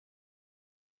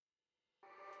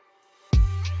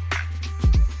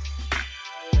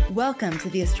Welcome to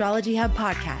the Astrology Hub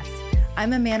podcast.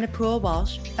 I'm Amanda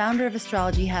Poole-Walsh, founder of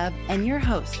Astrology Hub and your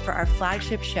host for our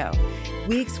flagship show.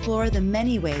 We explore the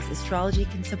many ways astrology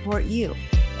can support you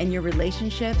in your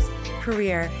relationships,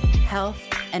 career, health,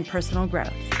 and personal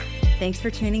growth. Thanks for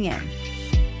tuning in.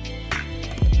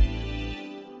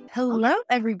 Hello,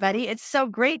 everybody. It's so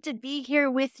great to be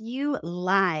here with you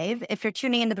live. If you're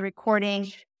tuning into the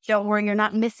recording, don't worry, you're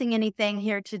not missing anything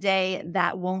here today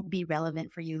that won't be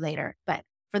relevant for you later. But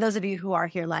for those of you who are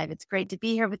here live, it's great to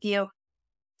be here with you.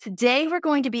 Today, we're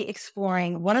going to be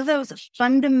exploring one of those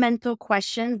fundamental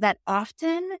questions that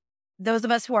often those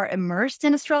of us who are immersed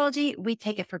in astrology, we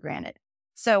take it for granted.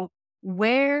 So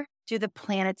where do the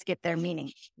planets get their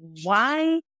meaning?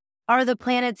 Why are the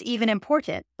planets even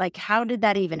important? Like, how did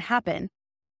that even happen?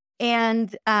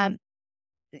 And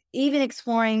even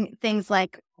exploring things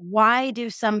like, why do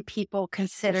some people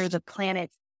consider the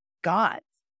planets gods?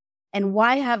 And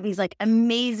why have these like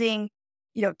amazing,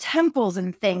 temples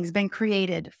and things been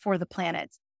created for the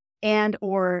planets? And,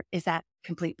 or is that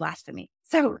complete blasphemy?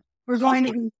 So we're going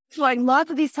to be exploring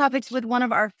lots of these topics with one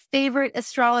of our favorite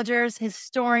astrologers,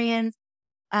 historians,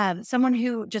 someone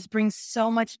who just brings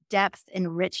so much depth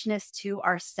and richness to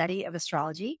our study of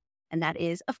astrology. And that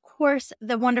is, of course,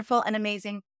 the wonderful and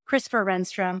amazing Christopher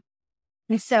Renstrom.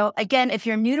 And so again, if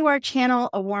you're new to our channel,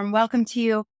 a warm welcome to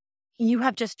you. You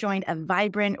have just joined a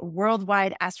vibrant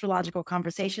worldwide astrological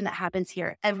conversation that happens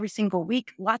here every single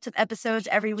week, lots of episodes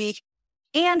every week.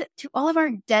 And to all of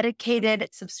our dedicated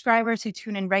subscribers who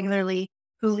tune in regularly,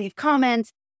 who leave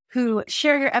comments, who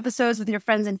share your episodes with your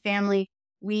friends and family,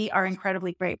 we are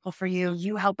incredibly grateful for you.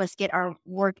 You help us get our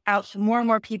work out to more and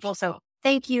more people. So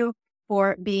thank you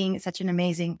for being such an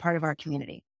amazing part of our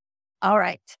community. All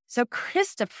right. So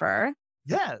Christopher.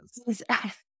 Yes.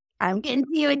 I'm getting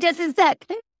to you in just a sec.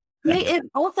 He is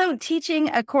also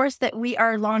teaching a course that we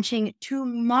are launching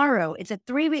tomorrow. It's a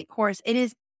 3-week course.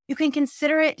 You can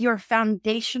consider it your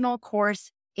foundational course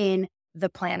in the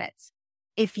planets.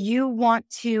 If you want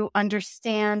to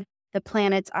understand the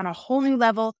planets on a whole new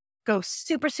level, go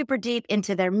super, super deep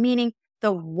into their meaning,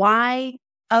 the why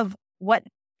of what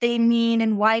they mean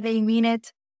and why they mean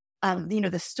it,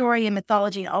 the story and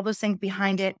mythology and all those things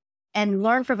behind it, and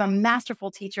learn from a masterful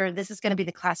teacher, this is going to be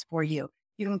the class for you.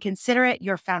 You can consider it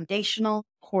your foundational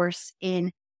course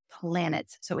in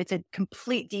planets. So it's a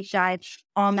complete deep dive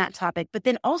on that topic. But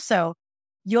then also,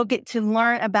 you'll get to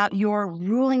learn about your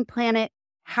ruling planet,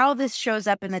 how this shows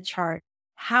up in the chart,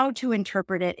 how to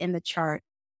interpret it in the chart,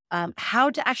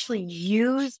 how to actually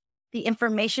use the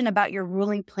information about your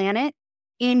ruling planet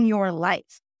in your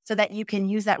life so that you can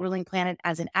use that ruling planet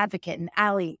as an advocate, an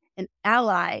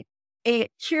ally, a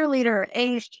cheerleader,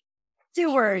 a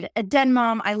steward, a den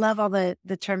mom. I love all the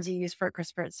terms you use for it,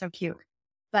 Christopher. It's so cute.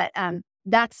 But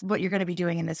that's what you're going to be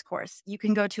doing in this course. You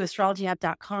can go to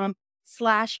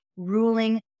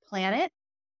astrologyhub.com/ruling planet.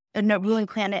 Ruling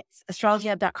planets,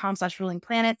 astrologyhub.com/ruling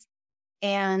planets,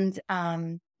 and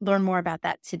learn more about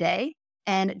that today.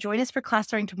 And join us for class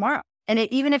starting tomorrow. And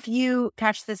even if you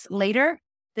catch this later,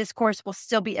 this course will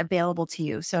still be available to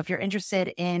you. So if you're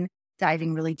interested in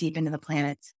diving really deep into the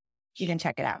planets, you can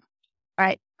check it out. All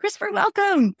right. Christopher,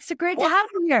 welcome. It's so great to have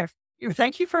you here.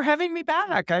 Thank you for having me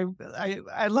back. I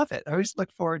love it. I always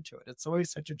look forward to it. It's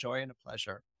always such a joy and a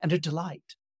pleasure and a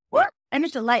delight. And a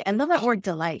delight. I love that word,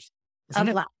 delight. Isn't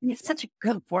it? It's such a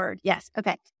good word. Yes.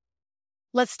 Okay.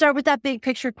 Let's start with that big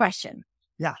picture question.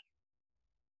 Yeah.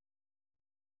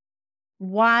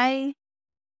 Why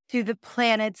do the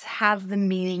planets have the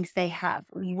meanings they have?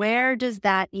 Where does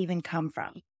that even come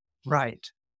from?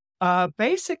 Right.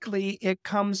 Basically, it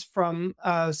comes from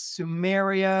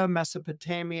Sumeria,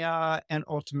 Mesopotamia, and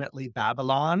ultimately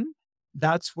Babylon.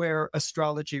 That's where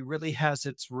astrology really has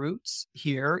its roots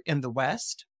here in the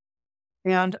West.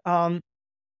 And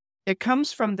it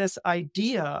comes from this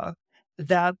idea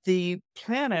that the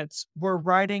planets were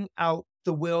writing out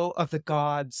the will of the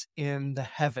gods in the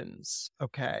heavens.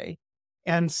 Okay.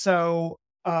 And so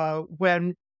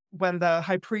when the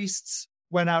high priests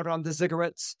went out on the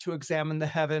ziggurats to examine the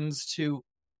heavens to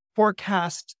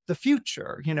forecast the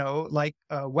future, like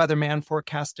a weatherman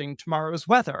forecasting tomorrow's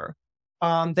weather.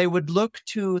 They would look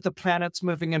to the planets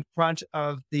moving in front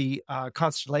of the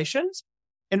constellations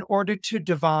in order to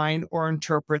divine or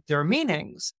interpret their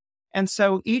meanings. And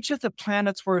so each of the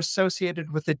planets were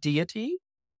associated with a deity.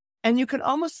 And you can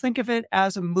almost think of it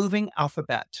as a moving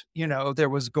alphabet. There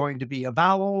was going to be a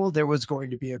vowel, there was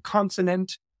going to be a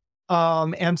consonant.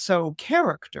 And so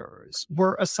characters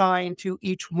were assigned to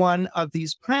each one of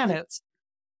these planets,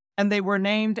 and they were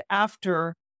named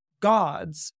after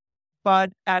gods,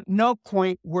 but at no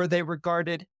point were they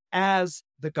regarded as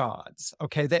the gods.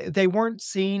 Okay. They weren't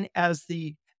seen as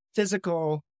the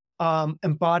physical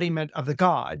embodiment of the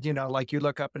god, like you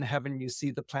look up in heaven, you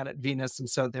see the planet Venus, and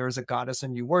so there is a goddess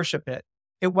and you worship it.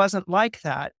 It wasn't like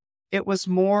that. It was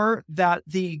more that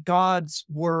the gods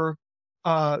were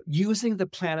using the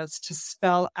planets to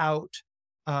spell out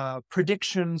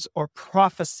predictions or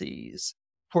prophecies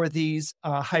for these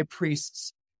high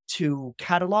priests to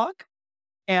catalog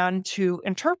and to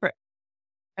interpret.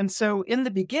 And so in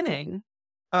the beginning,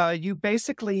 you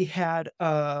basically had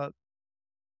the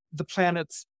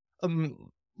planets.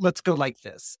 Let's go like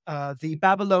this. The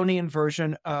Babylonian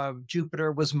version of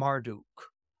Jupiter was Marduk,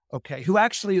 okay, who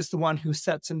actually is the one who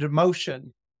sets into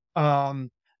motion.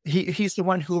 He's the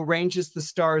one who arranges the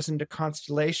stars into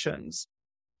constellations.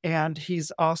 And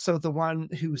he's also the one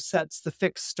who sets the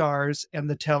fixed stars and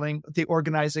the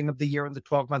organizing of the year and the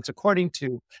 12 months according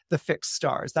to the fixed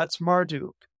stars. That's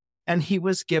Marduk. And he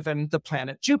was given the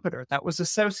planet Jupiter that was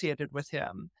associated with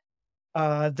him.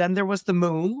 Then there was the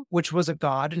moon, which was a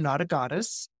god and not a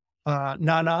goddess,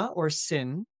 Nana or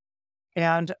Sin.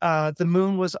 And the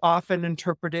moon was often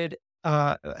interpreted,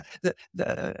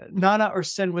 the Nana or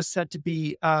Sin was said to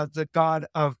be the god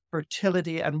of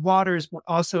fertility, and waters were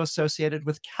also associated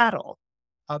with cattle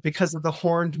because of the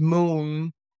horned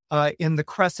moon in the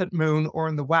crescent moon or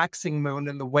in the waxing moon,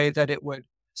 and the way that it would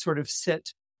sort of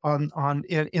sit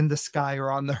in the sky or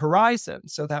on the horizon.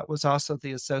 So that was also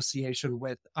the association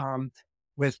with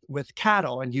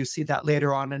cattle, and you see that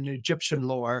later on in Egyptian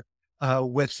lore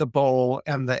with the bowl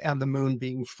and the moon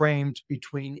being framed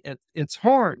between its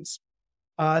horns.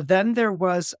 Then there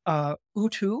was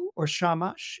Utu or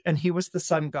Shamash, and he was the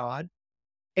sun god.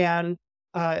 And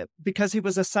because he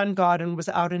was a sun god and was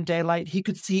out in daylight, he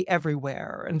could see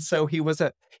everywhere. And so he was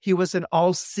an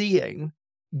all-seeing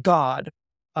god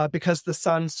because the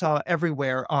sun saw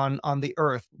everywhere on the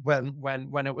earth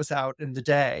when it was out in the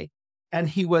day. And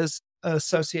he was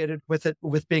associated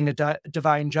with being a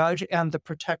divine judge and the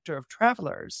protector of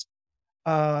travelers.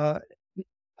 Then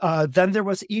there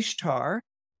was Ishtar.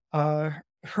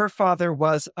 Her father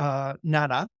was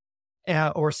Nana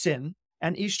or Sin,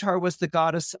 and Ishtar was the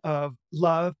goddess of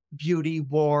love, beauty,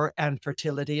 war, and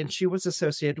fertility, and she was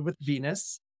associated with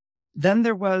Venus. Then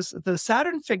there was the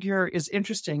Saturn figure is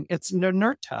interesting. It's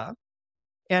Ninurta,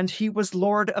 and he was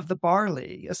lord of the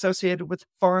barley, associated with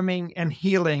farming and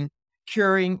healing,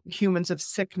 curing humans of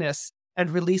sickness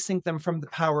and releasing them from the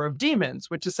power of demons,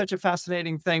 which is such a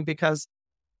fascinating thing because,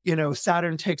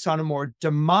 Saturn takes on a more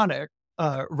demonic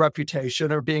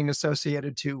reputation or being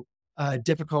associated to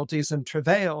difficulties and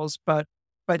travails. But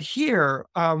here,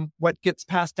 what gets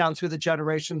passed down through the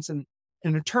generations in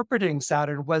interpreting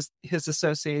Saturn was his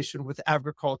association with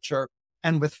agriculture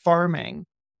and with farming.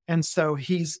 And so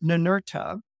he's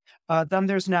Ninurta. Then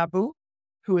there's Nabu,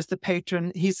 who is the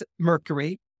patron. He's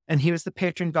Mercury, and he was the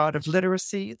patron god of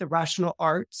literacy, the rational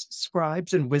arts,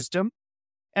 scribes, and wisdom.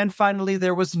 And finally,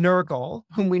 there was Nergal,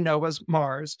 whom we know as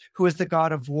Mars, who is the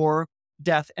god of war,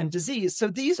 death, and disease. So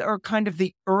these are kind of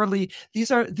the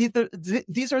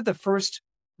the first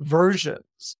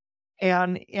versions,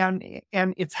 and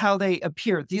it's how they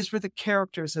appeared. These were the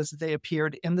characters as they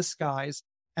appeared in the skies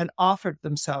and offered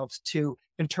themselves to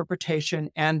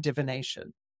interpretation and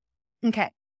divination.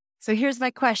 Okay, so here's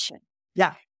my question.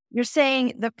 Yeah, you're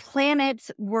saying the planets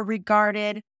were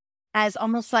regarded as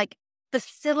almost like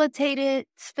facilitators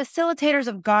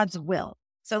of God's will.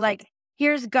 So like,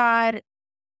 here's God.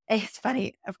 It's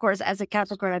funny, of course, as a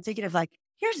Capricorn, I'm thinking of like,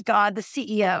 here's God, the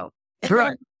CEO.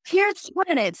 Right. Here's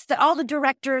planets, all the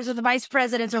directors or the vice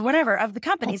presidents or whatever of the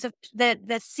company. So the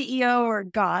CEO or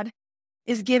God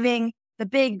is giving the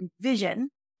big vision,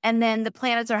 and then the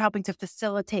planets are helping to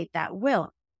facilitate that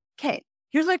will. Okay,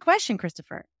 here's my question,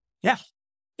 Christopher. Yeah.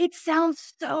 It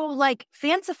sounds so like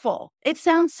fanciful. It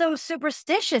sounds so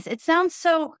superstitious. It sounds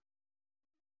so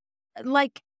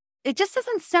like, it just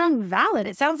doesn't sound valid.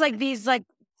 It sounds like these like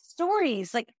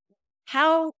stories. Like,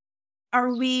 how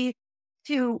are we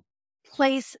to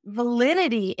place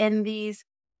validity in these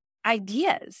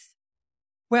ideas?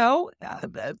 Well,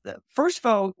 first of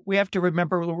all, we have to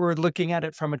remember we're looking at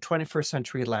it from a 21st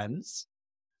century lens.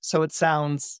 So it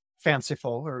sounds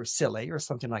fanciful or silly or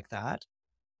something like that.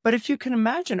 But if you can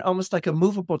imagine almost like a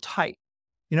movable type,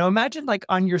 imagine like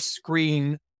on your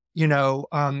screen,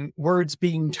 words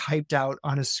being typed out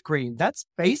on a screen. That's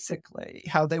basically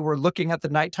how they were looking at the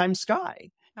nighttime sky.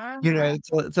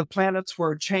 The planets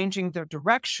were changing their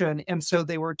direction. And so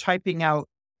they were typing out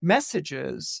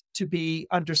messages to be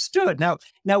understood.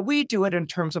 Now we do it in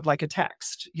terms of like a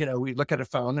text. We look at a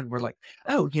phone and we're like,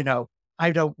 oh,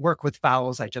 I don't work with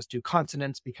vowels. I just do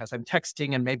consonants because I'm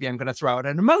texting and maybe I'm going to throw out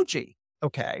an emoji.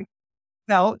 Okay.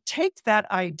 Now, take that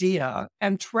idea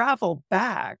and travel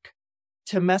back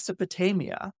to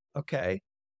Mesopotamia, okay?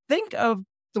 Think of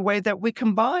the way that we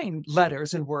combine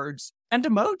letters and words and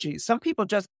emojis. Some people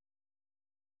just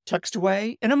text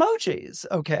away in emojis,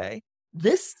 okay?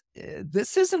 This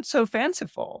isn't so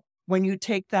fanciful when you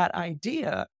take that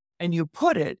idea and you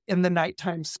put it in the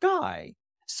nighttime sky.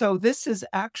 So this is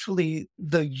actually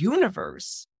the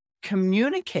universe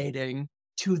communicating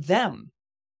to them,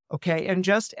 okay? And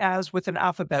just as with an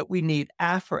alphabet, we need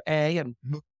A for A and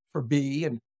B for B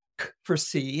and K for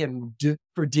C and D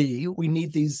for D. We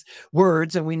need these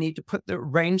words and we need to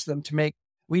arrange them to make,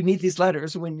 we need these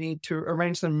letters and we need to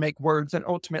arrange them to make words and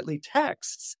ultimately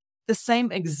texts. The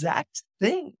same exact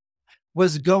thing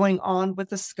was going on with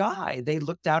the sky. They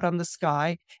looked out on the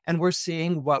sky and were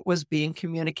seeing what was being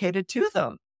communicated to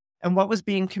them. And what was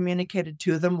being communicated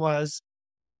to them was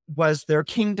their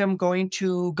kingdom going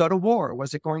to go to war?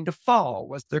 Was it going to fall?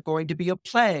 Was there going to be a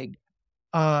plague?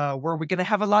 Were we going to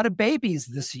have a lot of babies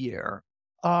this year?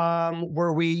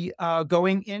 Were we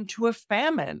going into a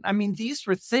famine? I mean, these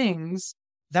were things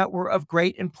that were of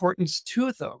great importance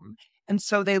to them. And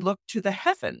so they looked to the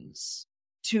heavens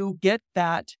to get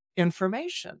that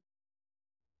information.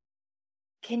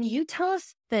 Can you tell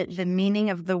us the meaning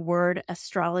of the word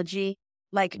astrology,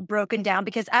 like broken down?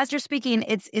 Because as you're speaking,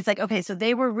 it's like, okay, so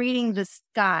they were reading the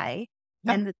sky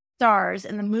and the stars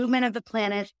and the movement of the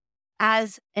planet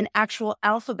as an actual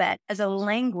alphabet, as a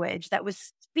language that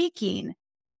was speaking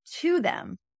to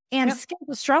them. And skilled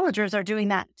astrologers are doing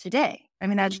that today. I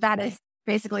mean, that is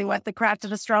basically what the craft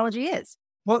of astrology is.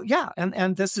 Well, yeah.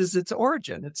 And this is its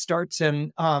origin. It starts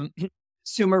in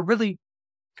Sumer, really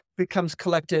becomes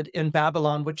collected in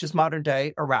Babylon, which is modern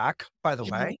day Iraq, by the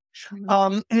way.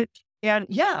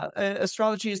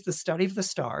 Astrology is the study of the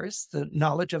stars, the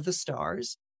knowledge of the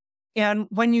stars. And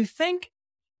when you think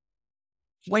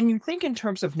in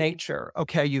terms of nature,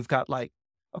 you've got like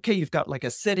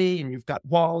a city and you've got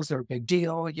walls, they're a big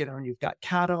deal, and you've got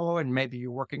cattle and maybe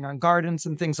you're working on gardens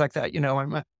and things like that.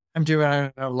 I'm doing, I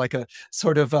don't know, like a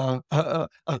sort of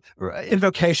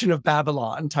invocation of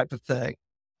Babylon type of thing.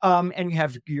 And you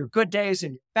have your good days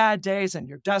and your bad days and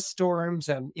your dust storms.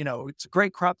 And, it's a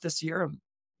great crop this year. And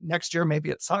next year, maybe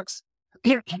it sucks.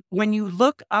 When you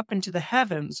look up into the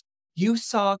heavens, you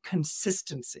saw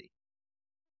consistency.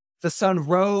 The sun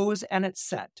rose and it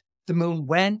set. The moon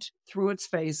went through its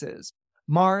phases.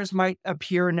 Mars might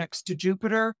appear next to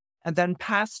Jupiter and then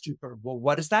past Jupiter. Well,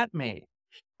 what does that mean?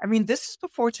 I mean, this is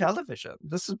before television.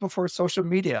 This is before social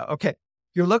media. Okay.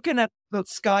 You're looking at the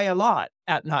sky a lot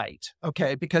at night,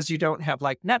 okay, because you don't have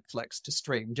like Netflix to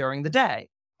stream during the day.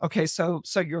 Okay, so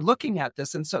you're looking at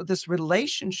this. And so this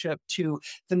relationship to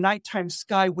the nighttime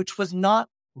sky, which was not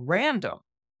random.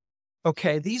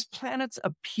 Okay, these planets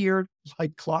appeared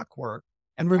like clockwork.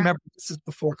 And remember, this is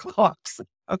before clocks.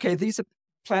 Okay, these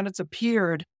planets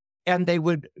appeared and they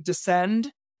would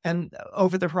descend and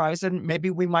over the horizon. Maybe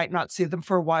we might not see them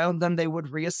for a while and then they would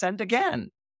reascend again.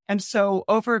 And so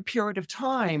over a period of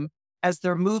time, as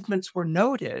their movements were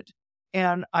noted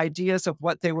and ideas of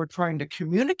what they were trying to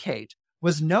communicate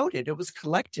was noted, it was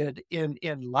collected in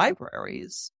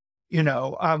libraries.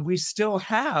 We still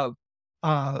have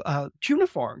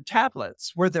cuneiform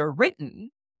tablets where they're written.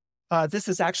 This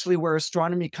is actually where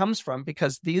astronomy comes from,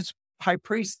 because these high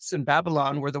priests in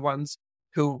Babylon were the ones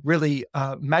who really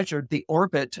measured the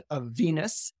orbit of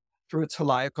Venus through its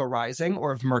heliacal rising,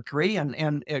 or of Mercury,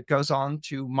 and it goes on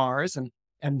to Mars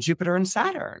and Jupiter and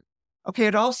Saturn. Okay,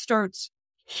 it all starts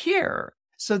here.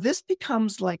 So this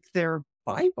becomes like their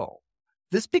Bible.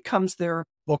 This becomes their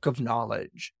book of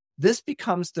knowledge. This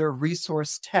becomes their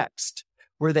resource text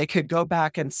where they could go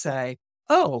back and say,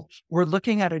 oh, we're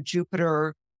looking at a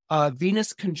Jupiter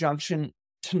Venus conjunction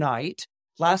tonight.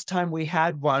 Last time we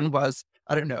had one was,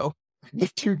 I don't know,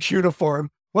 too cuneiform,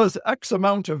 was X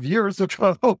amount of years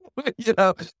ago,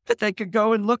 that they could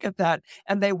go and look at that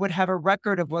and they would have a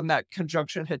record of when that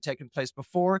conjunction had taken place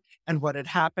before and what had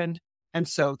happened. And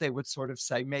so they would sort of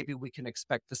say, maybe we can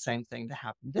expect the same thing to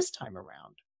happen this time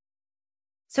around.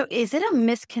 So is it a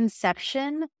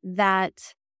misconception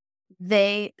that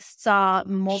they saw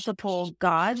multiple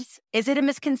gods? Is it a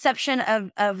misconception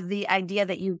of the idea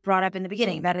that you brought up in the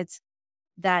beginning,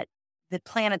 that the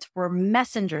planets were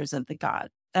messengers of the God,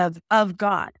 of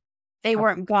God? They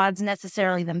weren't gods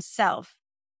necessarily themselves.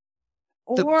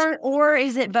 Or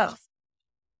is it both?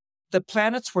 The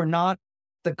planets were not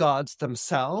the gods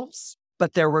themselves,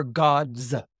 but there were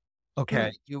gods.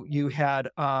 Okay. You had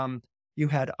On.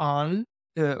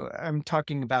 I'm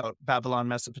talking about Babylon,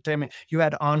 Mesopotamia. You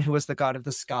had On, who was the god of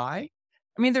the sky.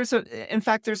 I mean, there's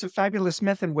a fabulous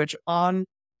myth in which On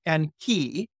and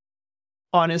Ki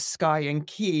Honest Sky and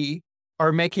Ki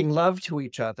are making love to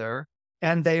each other,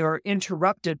 and they are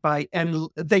interrupted by, and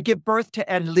they give birth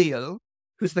to Enlil,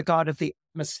 who's the god of the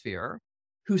atmosphere,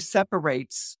 who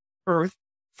separates Earth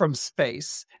from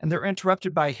space, and they're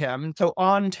interrupted by him. So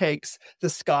On takes the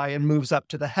sky and moves up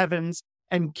to the heavens,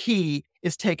 and Ki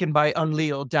is taken by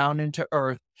Enlil down into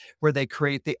Earth, where they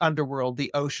create the underworld,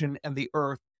 the ocean, and the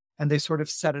earth, and they sort of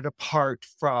set it apart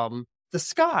from the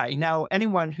sky. Now,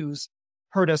 anyone who's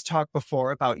heard us talk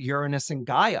before about Uranus and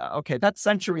Gaia, okay, that's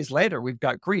centuries later, we've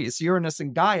got Greece, Uranus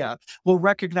and Gaia will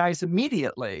recognize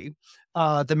immediately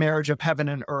the marriage of heaven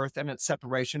and earth and its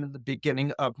separation and the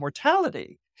beginning of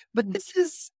mortality. But this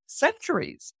is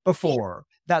centuries before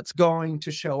that's going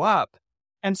to show up.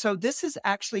 And so this is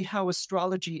actually how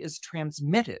astrology is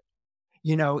transmitted.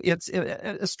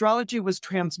 Astrology was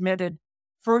transmitted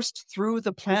first through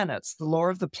the planets, the lore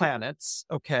of the planets,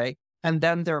 okay, and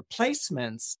then their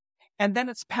placements. And then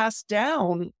it's passed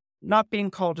down, not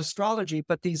being called astrology,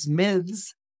 but these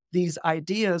myths, these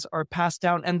ideas are passed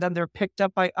down, and then they're picked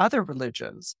up by other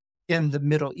religions in the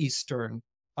Middle Eastern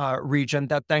region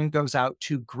that then goes out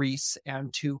to Greece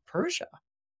and to Persia.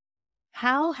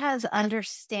 How has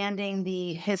understanding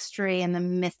the history and the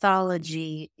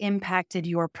mythology impacted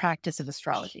your practice of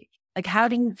astrology? Like, how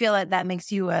do you feel that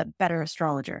makes you a better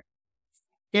astrologer?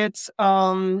 It's,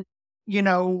 how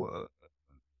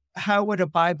would a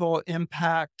Bible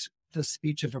impact the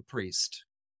speech of a priest?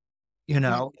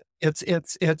 It's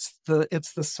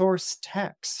the source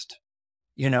text,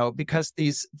 because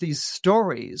these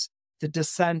stories, the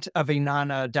descent of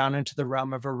Inanna down into the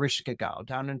realm of Ereshkigal,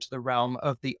 down into the realm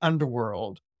of the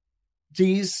underworld,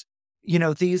 these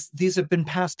have been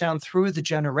passed down through the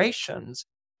generations.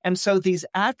 And so these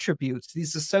attributes,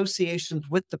 these associations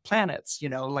with the planets,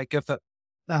 like if a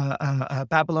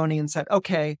Babylonian said,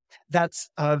 okay, that's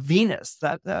Venus,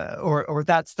 or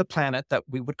that's the planet that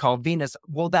we would call Venus.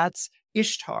 Well, that's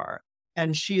Ishtar,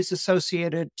 and she's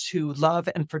associated to love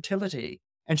and fertility,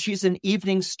 and she's an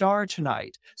evening star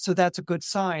tonight, so that's a good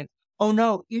sign. Oh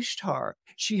no, Ishtar,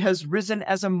 she has risen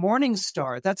as a morning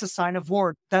star. That's a sign of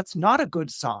war. That's not a good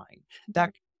sign.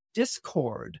 That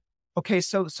discord. Okay,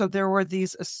 so there were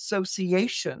these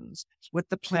associations with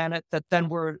the planet that then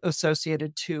were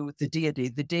associated to the deity.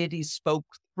 The deity spoke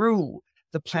through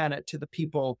the planet to the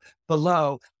people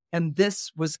below, and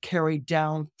this was carried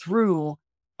down through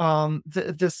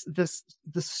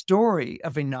the story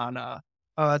of Inanna,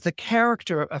 the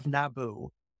character of Nabu,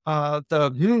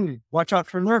 watch out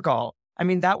for Nergal. I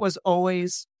mean, that was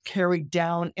always carried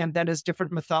down, and then as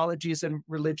different mythologies and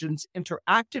religions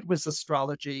interacted with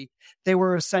astrology, they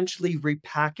were essentially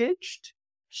repackaged,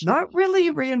 not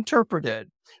really reinterpreted,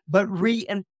 but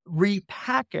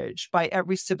repackaged by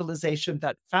every civilization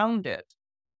that found it.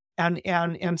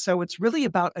 And so it's really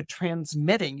about a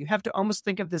transmitting. You have to almost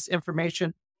think of this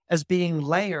information as being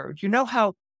layered. You know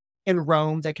how in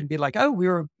Rome they can be like, oh, we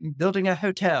were building a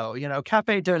hotel,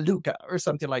 Cafe de Lucca or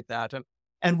something like that.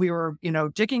 And we were,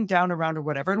 digging down around or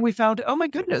whatever, and we found, oh my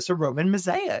goodness, a Roman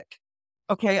mosaic.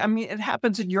 Okay, I mean, it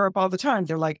happens in Europe all the time.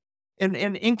 They're like, in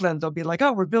England, they'll be like,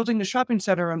 oh, we're building a shopping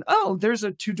center, and oh, there's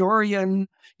a Tudorian,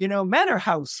 manor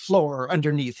house floor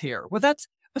underneath here. Well, that's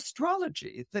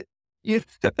astrology.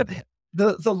 The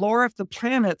lore of the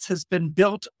planets has been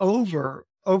built over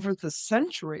the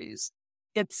centuries.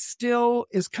 It still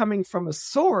is coming from a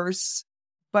source,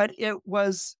 but it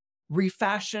was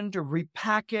refashioned or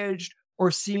repackaged or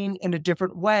seen in a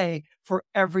different way for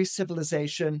every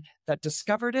civilization that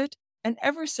discovered it and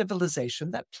every civilization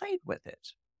that played with it.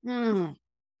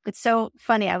 It's so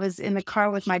funny. I was in the car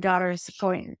with my daughters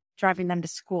driving them to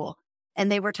school,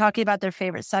 and they were talking about their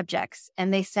favorite subjects.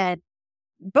 And they said,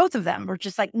 both of them were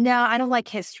just like, no, I don't like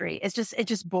history. It's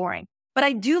just boring. But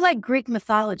I do like Greek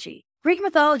mythology. Greek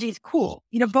mythology is cool.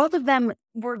 Both of them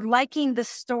were liking the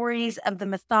stories of the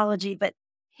mythology, but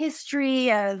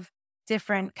history of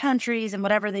different countries and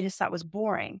whatever they just thought was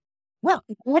boring. Well,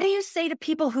 what do you say to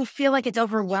people who feel like it's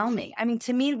overwhelming? I mean,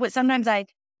 to me, when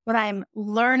I'm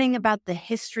learning about the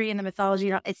history and the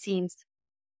mythology, it seems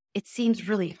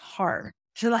really hard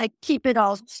to keep it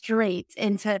all straight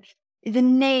into the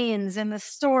names and the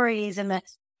stories and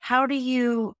how do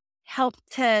you help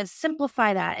to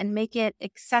simplify that and make it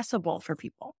accessible for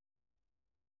people?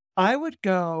 I would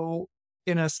go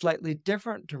in a slightly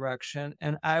different direction,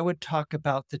 and I would talk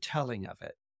about the telling of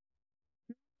it.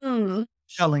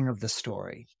 Telling of the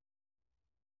story.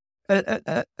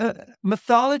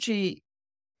 Mythology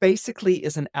basically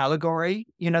is an allegory.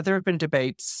 There have been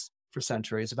debates for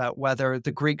centuries about whether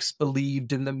the Greeks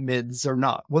believed in the myths or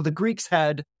not. Well, the Greeks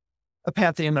had a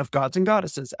pantheon of gods and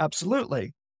goddesses,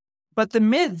 absolutely. But the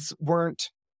myths weren't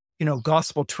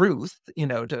gospel truth,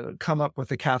 to come up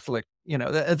with a Catholic,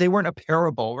 they weren't a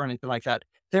parable or anything like that.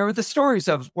 They were the stories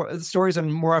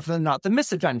and more often than not, the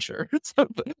misadventures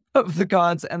of the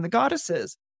gods and the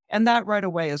goddesses. And that right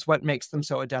away is what makes them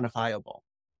so identifiable.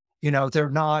 They're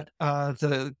not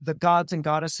the gods and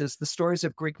goddesses. The stories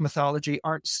of Greek mythology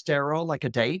aren't sterile like a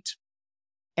date,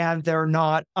 and they're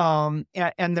not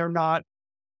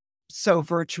so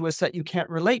virtuous that you can't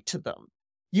relate to them.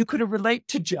 You could relate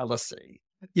to jealousy.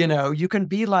 You can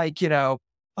be like, oh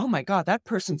my God, that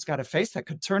person's got a face that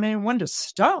could turn anyone to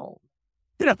stone.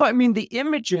 The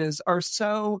images are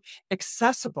so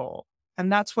accessible,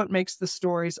 and that's what makes the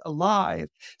stories alive.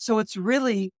 So it's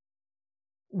really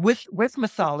with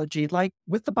mythology, like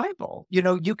with the Bible,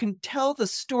 you can tell the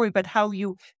story, but how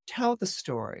you tell the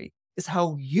story is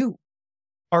how you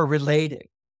are relating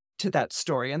to that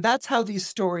story. And that's how these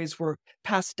stories were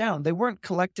passed down. They weren't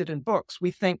collected in books.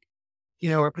 We think,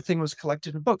 everything was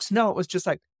collected in books. No, it was just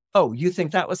like, oh, you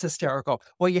think that was hysterical?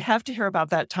 Well, you have to hear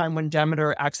about that time when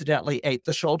Demeter accidentally ate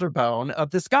the shoulder bone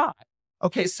of this guy.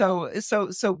 Okay, so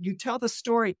you tell the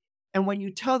story, and when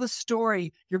you tell the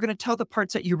story, you're going to tell the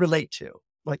parts that you relate to.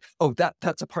 Like, oh,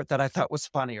 that's a part that I thought was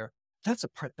funny, or that's a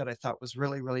part that I thought was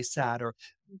really, really sad, or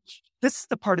this is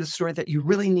the part of the story that you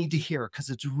really need to hear because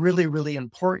it's really, really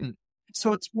important.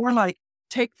 So it's more like,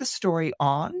 take the story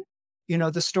on.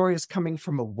 The story is coming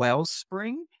from a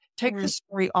wellspring. Take the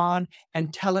story on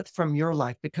and tell it from your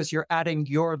life, because you're adding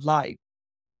your life,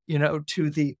 to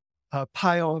the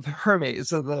pile of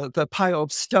Hermes, or the pile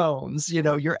of stones.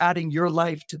 You're adding your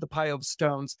life to the pile of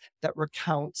stones that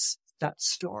recounts that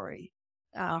story.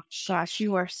 Oh, gosh,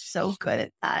 you are so good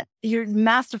at that. You're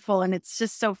masterful, and it's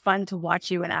just so fun to watch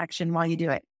you in action while you do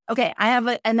it. Okay, I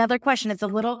have another question. It's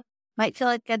might feel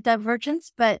like a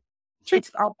divergence, but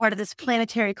it's all part of this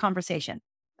planetary conversation.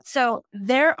 So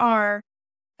there are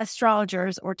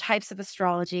astrologers or types of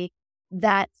astrology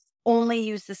that only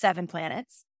use the 7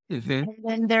 planets. Mm-hmm. And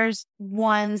then there's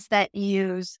ones that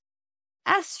use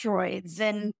asteroids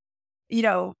and,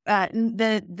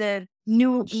 the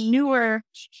newer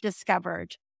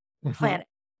discovered planet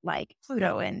like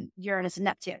Pluto and Uranus and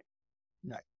Neptune.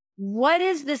 Right. What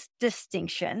is this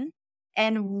distinction,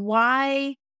 and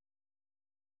why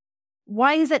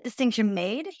is that distinction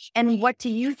made? And what do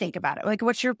you think about it? Like,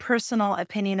 what's your personal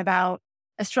opinion about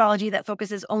astrology that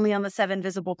focuses only on the 7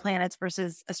 visible planets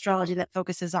versus astrology that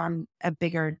focuses on a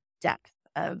bigger depth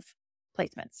of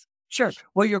placements? Sure.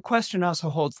 Well, your question also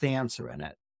holds the answer in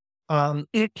it.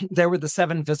 There were the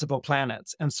 7 visible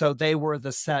planets, and so they were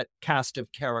the set cast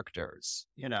of characters.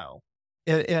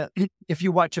 If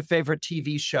you watch a favorite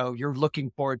TV show, you're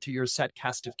looking forward to your set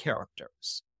cast of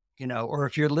characters. Or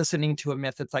if you're listening to a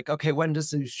myth, it's like, okay, when does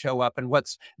Zeus show up, and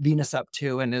what's Venus up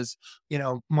to, and is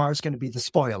Mars going to be the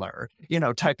spoiler,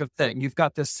 type of thing. You've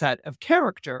got this set of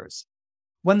characters.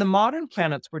 When the modern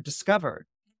planets were discovered,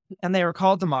 and they were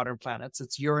called the modern planets,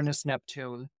 it's Uranus,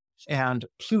 Neptune, and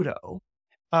Pluto.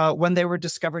 When they were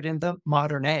discovered in the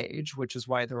modern age, which is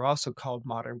why they're also called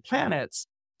modern planets,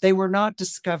 they were not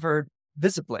discovered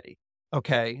visibly.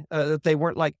 Okay. They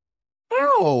weren't like,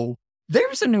 oh,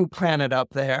 there's a new planet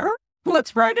up there.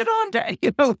 Let's write it on day.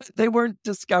 They weren't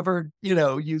discovered,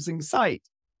 using sight.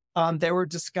 They were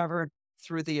discovered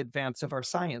through the advance of our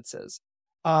sciences.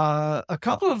 A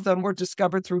couple of them were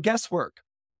discovered through guesswork.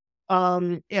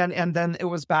 And then it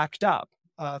was backed up.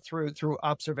 Through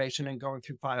observation and going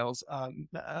through files,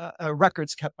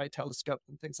 records kept by telescope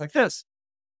and things like this.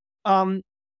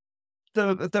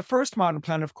 The first modern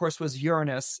planet, of course, was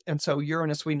Uranus. And so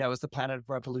Uranus, we know, is the planet of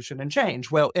revolution and change.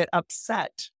 Well, it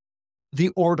upset the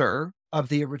order of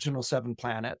the original 7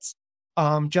 planets,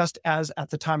 just as at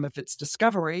the time of its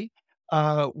discovery,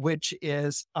 which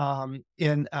is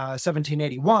in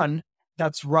 1781,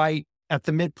 that's right at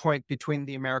the midpoint between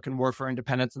the American War for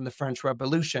Independence and the French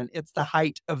Revolution. It's the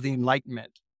height of the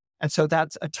Enlightenment. And so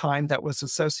that's a time that was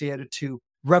associated to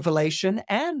revelation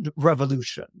and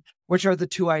revolution, which are the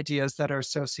 2 ideas that are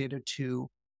associated to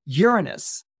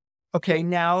Uranus. Okay,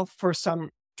 now for some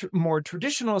more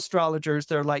traditional astrologers,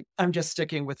 they're like, I'm just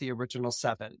sticking with the original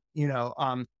 7.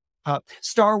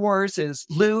 Star Wars is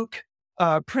Luke,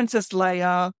 Princess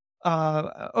Leia,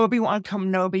 Obi-Wan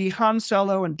Kenobi, Han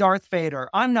Solo, and Darth Vader.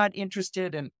 I'm not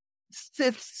interested in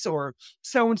Siths or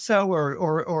so-and-so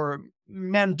or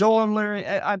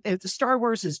Mandalorian. Star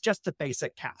Wars is just the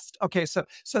basic cast. Okay, so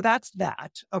that's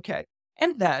that. Okay.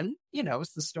 And then,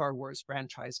 as the Star Wars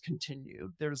franchise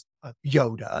continued, there's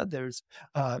Yoda, there's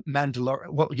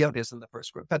Mandalorian. Well, Yoda is in the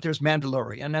first group, but there's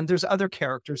Mandalorian, and there's other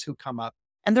characters who come up,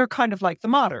 and they're kind of like the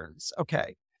moderns.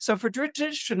 Okay. So for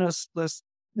traditionalists,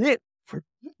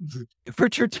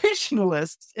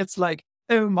 it's like,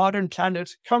 oh, modern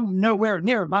planets come nowhere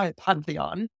near my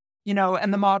pantheon.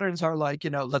 And the moderns are like,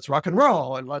 let's rock and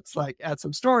roll and let's like add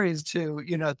some stories to,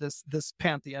 this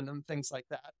pantheon and things like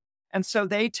that. And so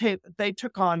they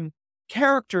took on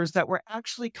characters that were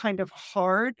actually kind of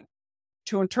hard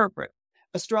to interpret.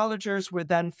 Astrologers were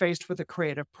then faced with a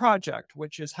creative project,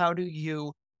 which is how do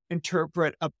you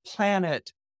interpret a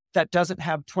planet that doesn't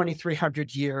have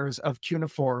 2,300 years of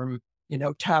cuneiform,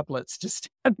 tablets to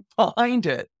stand behind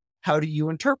it? How do you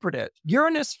interpret it?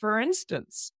 Uranus, for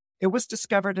instance, it was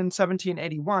discovered in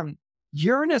 1781.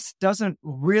 Uranus doesn't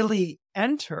really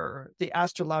enter the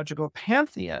astrological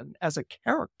pantheon as a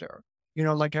character.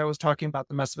 Like I was talking about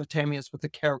the Mesopotamians with the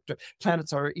character,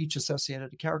 planets are each associated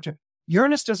with a character.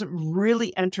 Uranus doesn't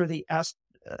really enter the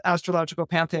astrological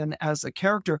pantheon as a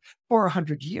character for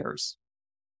 100 years.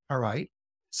 All right.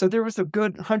 So there was a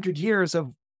good 100 years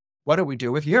of what do we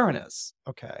do with Uranus?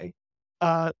 Okay.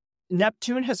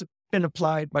 Neptune has been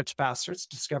applied much faster. It's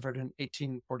discovered in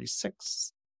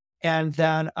 1846. And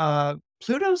then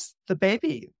Pluto's the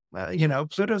baby.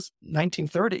 Pluto's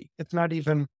 1930. It's not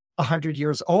even 100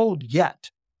 years old yet.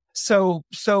 So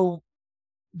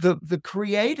the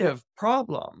creative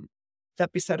problem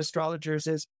that beset astrologers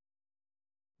is,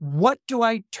 what do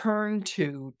I turn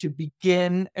to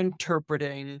begin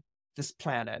interpreting this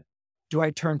planet? Do I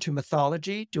turn to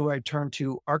mythology? Do I turn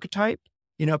to archetype?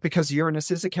 Because Uranus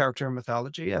is a character in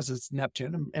mythology, as is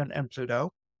Neptune and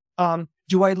Pluto.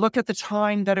 Do I look at the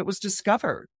time that it was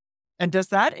discovered? And does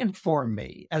that inform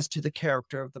me as to the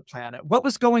character of the planet? What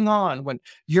was going on when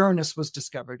Uranus was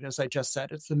discovered? As I just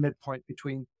said, it's the midpoint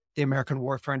between the American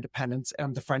War for Independence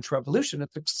and the French Revolution.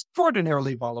 It's an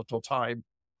extraordinarily volatile time.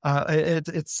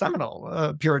 It's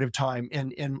seminal period of time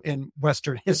in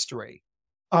Western history.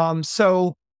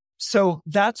 So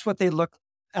that's what they look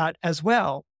at as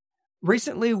well.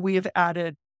 Recently, we have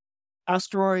added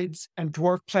asteroids and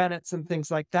dwarf planets and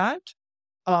things like that.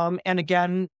 And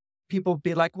again, people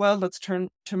be like, well, let's turn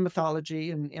to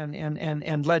mythology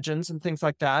and legends and things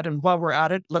like that. And while we're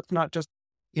at it, let's not just,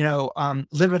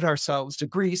 limit ourselves to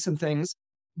Greece and things.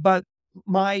 But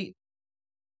my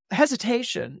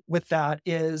hesitation with that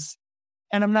is,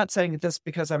 and I'm not saying this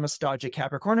because I'm a stodgy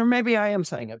Capricorn, or maybe I am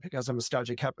saying it because I'm a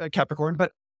stodgy Capricorn,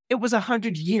 but it was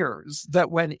 100 years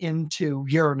that went into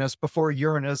Uranus before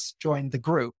Uranus joined the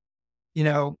group.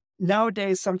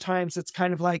 Nowadays, sometimes it's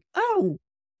kind of like, oh,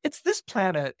 it's this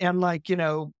planet. And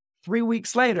 3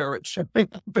 weeks later, it's showing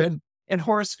up in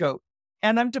horoscope.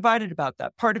 And I'm divided about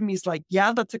that. Part of me is like,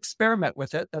 yeah, let's experiment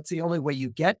with it. That's the only way you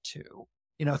get to,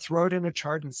 throw it in a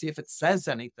chart and see if it says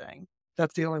anything.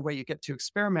 That's the only way you get to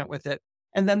experiment with it.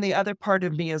 And then the other part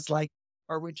of me is like,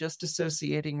 are we just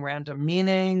associating random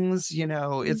meanings?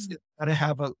 It's got to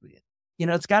have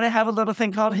it's got to have a little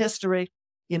thing called history.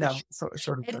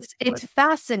 It's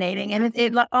fascinating, and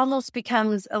it almost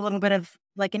becomes a little bit of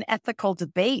like an ethical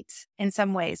debate in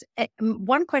some ways.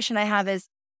 One question I have is,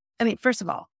 first of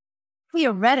all,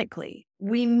 theoretically,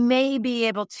 we may be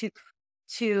able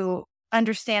to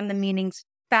understand the meanings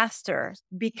faster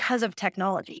because of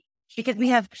technology, because we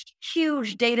have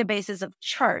huge databases of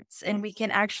charts and we can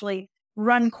actually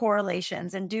run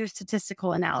correlations and do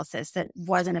statistical analysis that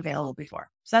wasn't available before.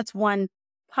 So that's one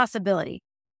possibility.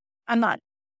 I'm not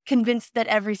convinced that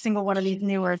every single one of these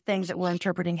newer things that we're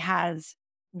interpreting has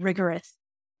rigorous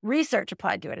research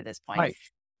applied to it at this point. Right.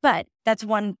 But that's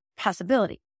one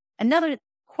possibility. Another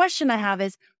question I have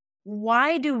is,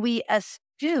 why do we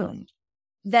assume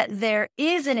that there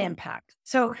is an impact?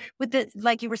 So with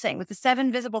like you were saying, with the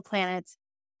 7 visible planets,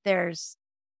 there's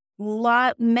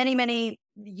many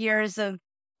years of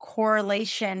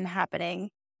correlation happening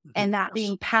and that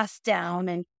being passed down,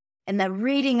 and the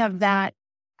reading of that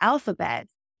alphabet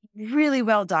really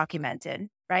well documented,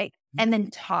 right? And then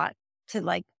taught to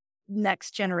like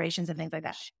next generations and things like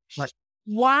that. Right.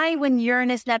 Why, when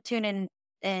Uranus, Neptune,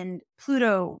 and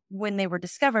Pluto, when they were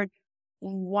discovered,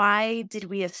 why did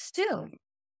we assume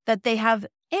that they have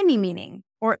any meaning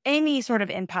or any sort of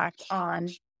impact on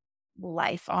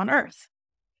life on Earth?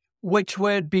 Which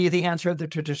would be the answer of the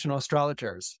traditional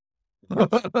astrologers.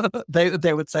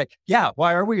 They would say, yeah,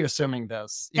 why are we assuming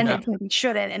this? We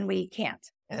shouldn't and we can't.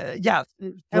 Yeah.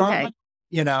 Okay.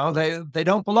 They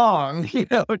don't belong,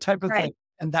 type of Right. thing.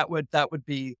 And that would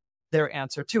be their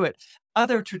answer to it.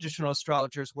 Other traditional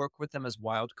astrologers work with them as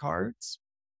wild cards,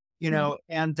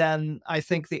 and then I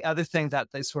think the other thing that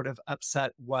they sort of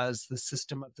upset was the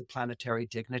system of the planetary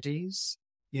dignities.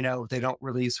 They don't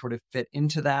really sort of fit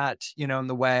into that, in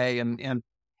the way. And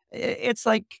it's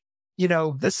like,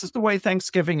 this is the way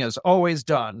Thanksgiving is always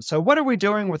done. So what are we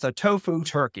doing with a tofu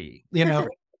turkey?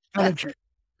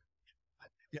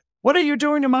 What are you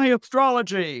doing to my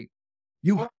astrology?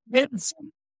 You kids,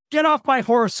 get off my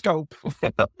horoscope.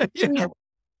 You know?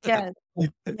 Yes.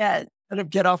 Yes. Instead of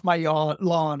get off my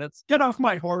lawn, it's get off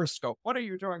my horoscope. What are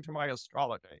you doing to my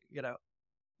astrology?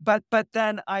 But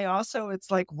then I also,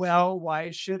 it's like, well,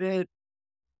 why should it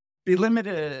be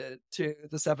limited to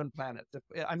the 7 planets?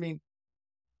 I mean,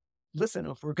 listen,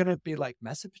 if we're going to be like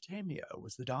Mesopotamia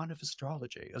was the dawn of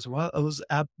astrology, as well as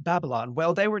Babylon.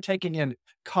 Well, they were taking in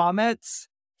comets,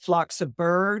 flocks of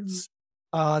birds,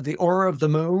 the aura of the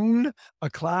moon, a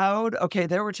cloud. Okay,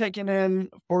 they were taking in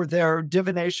for their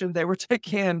divination. They were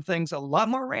taking in things a lot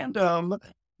more random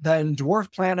than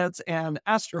dwarf planets and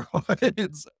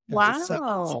asteroids.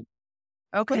 Wow.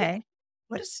 Okay.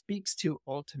 What it speaks to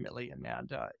ultimately,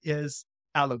 Amanda, is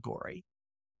allegory,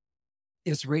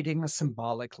 is reading the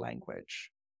symbolic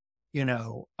language,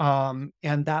 and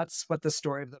that's what the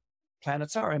story of the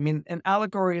planets are. I mean, an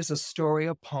allegory is a story,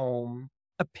 a poem,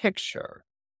 a picture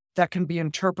that can be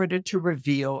interpreted to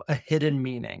reveal a hidden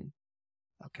meaning,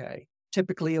 okay,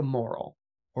 typically a moral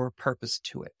or a purpose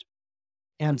to it.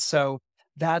 And so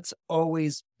that's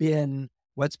always been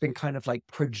what's been kind of like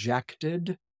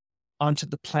projected onto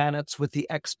the planets with the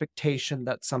expectation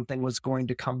that something was going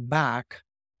to come back,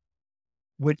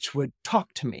 which would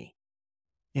talk to me,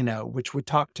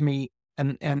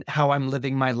 and how I'm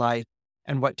living my life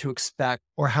and what to expect,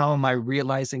 or how am I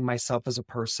realizing myself as a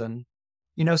person.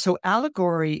 So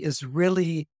allegory is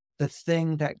really the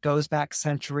thing that goes back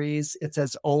centuries. It's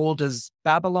as old as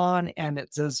Babylon and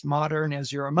it's as modern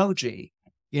as your emoji,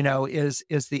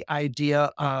 is the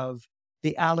idea of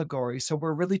the allegory. So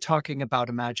we're really talking about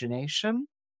imagination,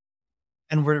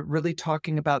 and we're really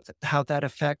talking about how that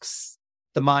affects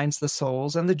the minds, the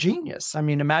souls, and the genius. I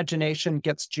mean, imagination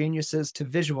gets geniuses to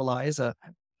visualize a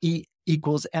E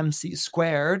equals MC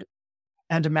squared.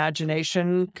 And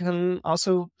imagination can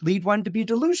also lead one to be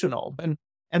delusional.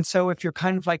 And so if you're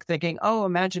kind of like thinking, oh,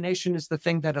 imagination is the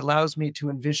thing that allows me to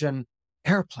envision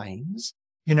airplanes,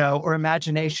 or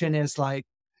imagination is like,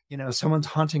 someone's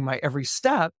haunting my every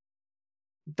step,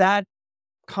 that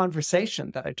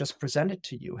conversation that I just presented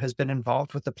to you has been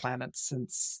involved with the planets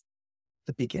since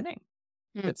the beginning.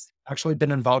 It's actually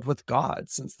been involved with God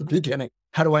since the beginning.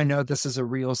 How do I know this is a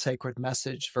real sacred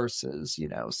message versus,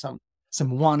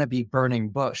 some wannabe burning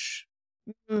bush?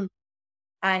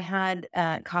 I had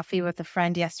coffee with a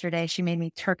friend yesterday. She made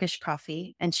me Turkish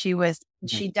coffee, and she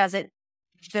does it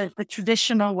the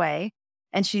traditional way.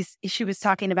 And she was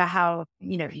talking about how,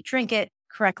 if you drink it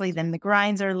correctly, then the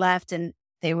grinds are left, and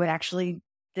they would actually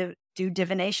do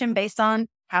divination based on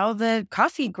how the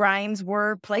coffee grinds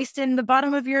were placed in the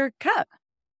bottom of your cup.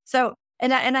 So,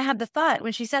 and I had the thought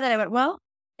when she said that, I went, well,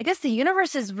 I guess the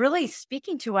universe is really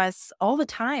speaking to us all the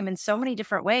time in so many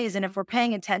different ways. And if we're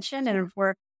paying attention, and if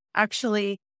we're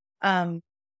actually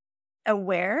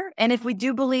aware, and if we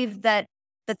do believe that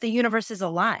the universe is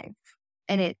alive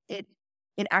and it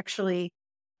actually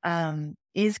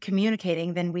is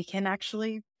communicating, then we can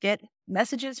actually get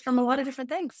messages from a lot of different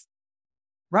things.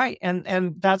 Right.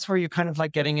 And that's where you're kind of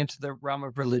like getting into the realm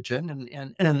of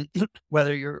religion and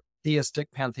whether you're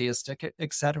theistic, pantheistic,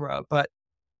 et cetera. But,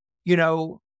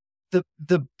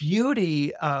 the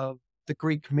beauty of the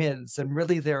Greek myths and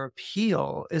really their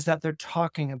appeal is that they're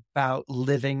talking about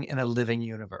living in a living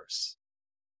universe.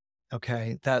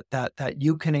 Okay. That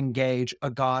you can engage a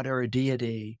god or a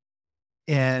deity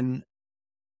in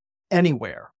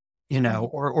anywhere,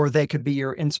 or they could be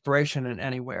your inspiration in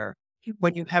anywhere.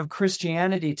 When you have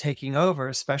Christianity taking over,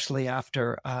 especially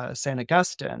after St.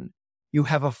 Augustine, you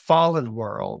have a fallen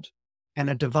world and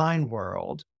a divine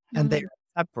world, and they are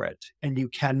separate, and you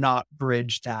cannot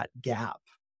bridge that gap.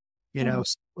 So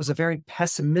it was a very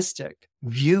pessimistic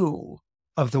view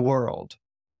of the world.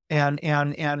 And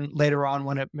later on,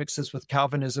 when it mixes with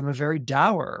Calvinism, a very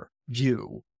dour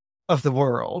view of the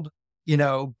world,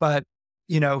 but,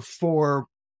 for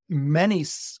many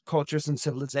cultures and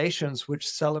civilizations which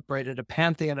celebrated a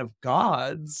pantheon of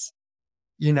gods,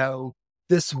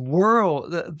 this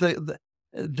world,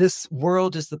 this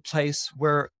world is the place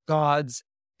where gods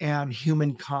and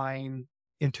humankind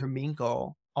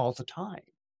intermingle all the time.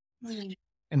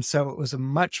 And so it was a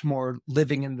much more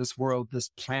living in this world, this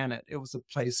planet. It was a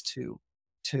place to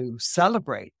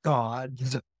celebrate God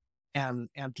and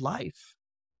life.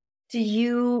 Do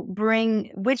you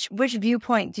bring which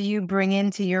viewpoint do you bring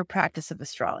into your practice of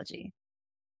astrology?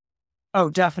 Oh,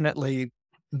 definitely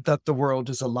that the world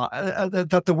is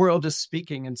that the world is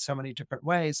speaking in so many different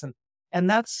ways, and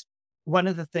that's one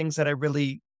of the things that I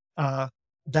really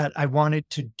that I wanted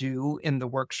to do in the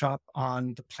workshop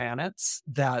on the planets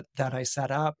that I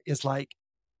set up is like,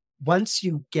 once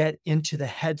you get into the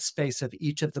headspace of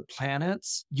each of the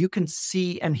planets, you can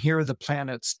see and hear the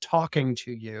planets talking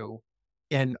to you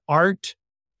in art,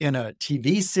 in a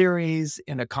TV series,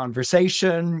 in a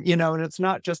conversation, and it's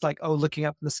not just like, oh, looking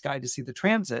up in the sky to see the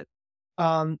transit.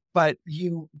 But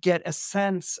you get a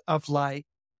sense of like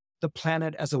the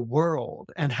planet as a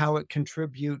world and how it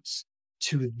contributes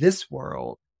to this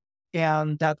world,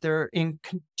 and that they're in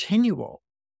continual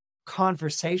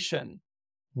conversation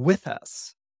with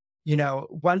us.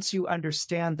 Once you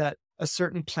understand that a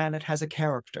certain planet has a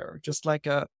character, just like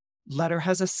a letter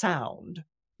has a sound,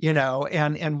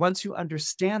 and once you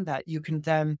understand that, you can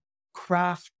then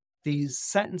craft these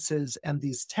sentences and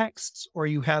these texts, or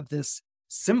you have this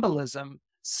symbolism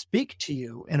speak to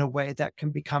you in a way that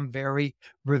can become very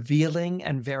revealing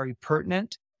and very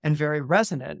pertinent and very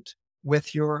resonant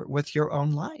with your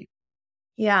own life.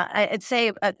 Yeah, I'd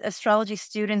say astrology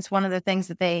students, one of the things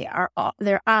that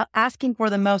they're asking for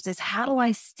the most is, how do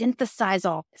I synthesize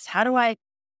all this? How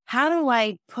do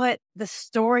I put the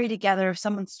story together of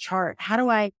someone's chart? How do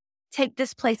I take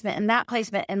this placement and that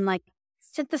placement and like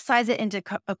synthesize it into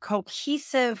a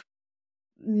cohesive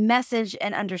message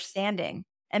and understanding?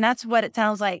 And that's what it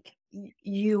sounds like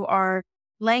you are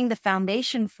laying the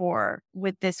foundation for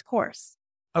with this course.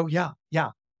 Oh, yeah.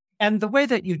 Yeah. And the way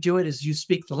that you do it is you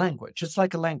speak the language. It's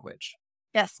like a language.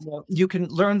 Yes. You can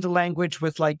learn the language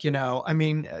with like,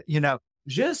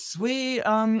 je suis,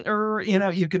 or,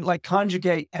 you can like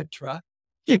conjugate être,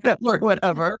 or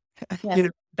whatever. Yes.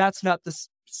 That's not the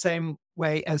same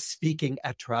way as speaking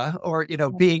être or,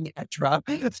 being être.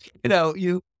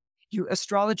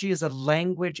 Astrology is a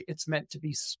language. It's meant to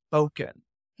be spoken.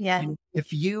 Yeah. And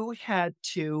if you had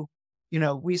to,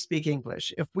 we speak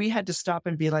English. If we had to stop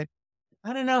and be like,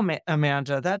 I don't know,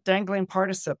 Amanda, that dangling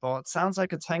participle, it sounds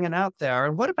like it's hanging out there.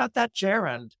 And what about that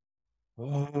gerund?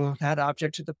 Oh, that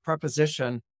object to the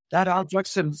preposition. That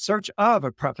object's in search of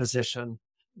a preposition.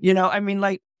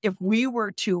 Like if we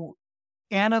were to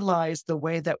analyze the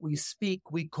way that we speak,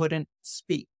 we couldn't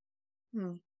speak.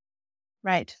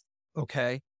 Right.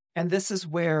 Okay. And this is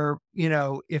where,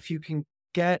 if you can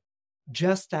get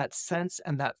just that sense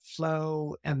and that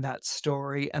flow and that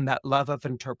story and that love of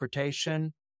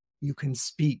interpretation, you can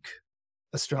speak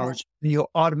astrology. Yeah. You'll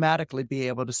automatically be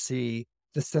able to see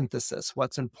the synthesis,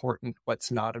 what's important, what's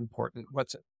not important,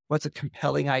 what's a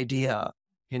compelling idea.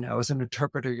 As an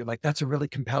interpreter, you're like, that's a really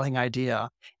compelling idea.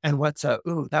 And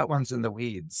that one's in the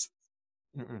weeds.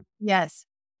 Mm-mm. Yes.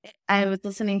 I was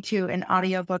listening to an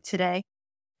audiobook today,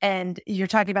 and you're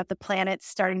talking about the planets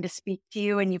starting to speak to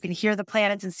you, and you can hear the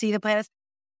planets and see the planets.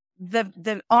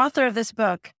 The author of this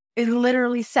book is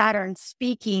literally Saturn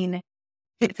speaking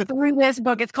through this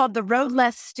book. It's called The Road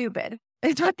Less Stupid.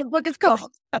 It's what the book is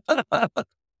called. And the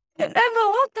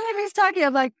whole time he's talking,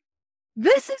 I'm like,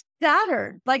 this is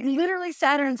Saturn. Like literally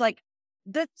Saturn's like,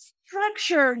 the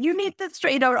structure, you need the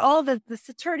straight out, all the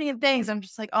Saturnian things. I'm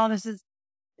just like, oh,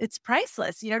 it's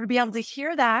priceless, to be able to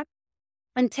hear that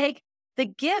and take the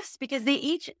gifts, because they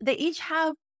each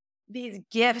have these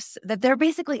gifts that they're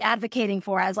basically advocating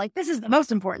for as like, this is the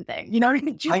most important thing.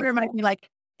 Jupiter might be like,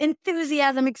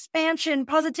 enthusiasm, expansion,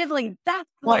 positivity. That's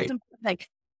the most important thing.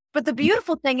 But the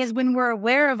beautiful thing is when we're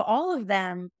aware of all of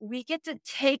them, we get to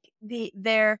take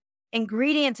their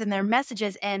ingredients and their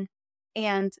messages and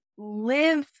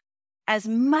live as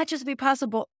much as we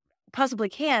possibly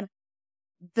can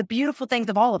the beautiful things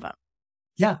of all of them.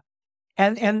 Yeah.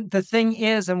 And the thing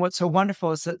is, and what's so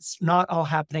wonderful is it's not all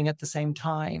happening at the same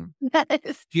time. That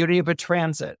is beauty of a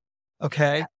transit.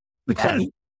 Okay. Yeah.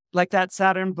 Like that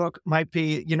Saturn book might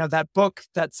be, that book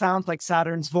that sounds like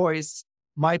Saturn's voice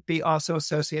might be also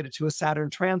associated to a Saturn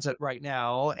transit right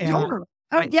now.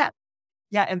 And yeah.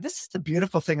 Yeah. And this is the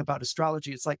beautiful thing about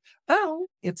astrology. It's like, oh,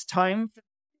 it's time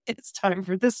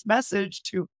for this message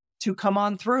to come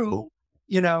on through,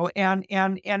 and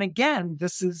again,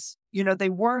 this is, they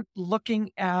weren't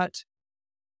looking at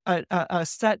a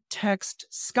set text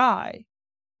sky.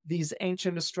 These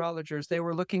ancient astrologers, they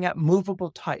were looking at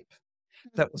movable type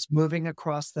that was moving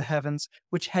across the heavens,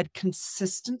 which had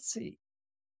consistency.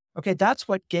 Okay, that's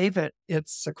what gave it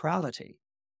its sacrality.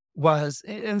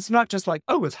 It's not just like,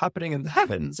 oh, it's happening in the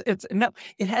heavens. It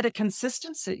had a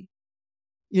consistency.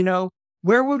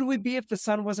 Where would we be if the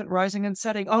sun wasn't rising and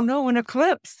setting? Oh no, an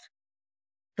eclipse.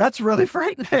 That's really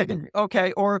frightening.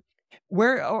 Okay, or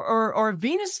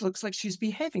Venus looks like she's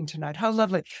behaving tonight. How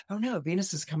lovely. Oh no,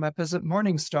 Venus has come up as a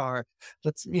morning star.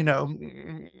 Let's,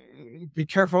 be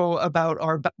careful about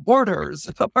our borders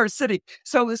of our city.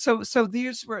 So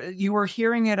you were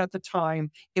hearing it at the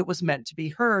time it was meant to be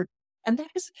heard. And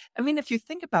that is, if you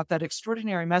think about that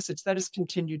extraordinary message, that is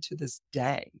continued to this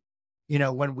day.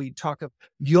 When we talk of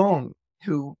Jung,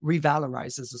 who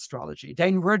revalorizes astrology,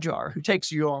 Dane Rudhyar, who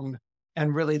takes Jung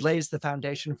and really lays the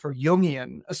foundation for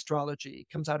Jungian astrology,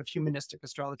 comes out of humanistic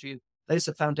astrology, lays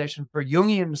the foundation for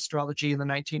Jungian astrology in the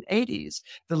 1980s,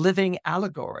 the living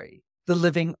allegory, the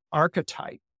living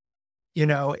archetype,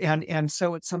 and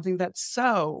so it's something that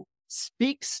so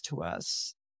speaks to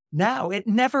us now. It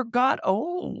never got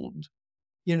old.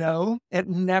 It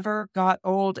never got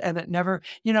old, and it never,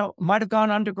 might have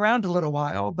gone underground a little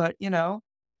while, but,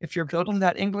 if you're building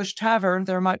that English tavern,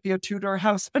 there might be a Tudor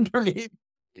house underneath,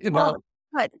 Well,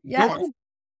 but yes,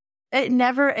 it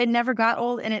never got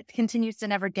old, and it continues to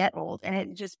never get old. And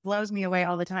it just blows me away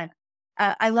all the time.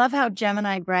 I love how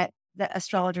Gemini Brett, the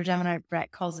astrologer Gemini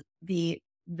Brett, calls the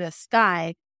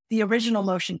sky the original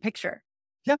motion picture.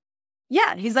 Yeah.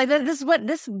 Yeah. He's like, this is what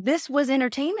this was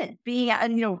entertainment,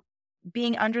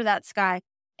 being under that sky.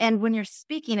 And when you're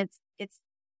speaking,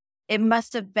 it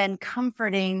must have been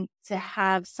comforting to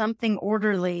have something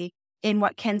orderly in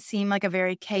what can seem like a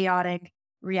very chaotic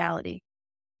reality.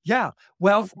 Yeah.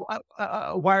 Well,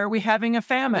 why are we having a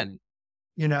famine?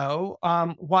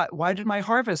 Why did my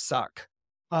harvest suck?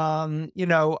 Why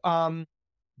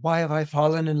have I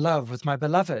fallen in love with my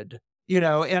beloved?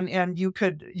 And you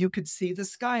could see the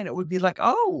sky, and it would be like,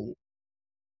 oh,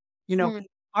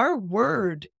 our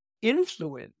word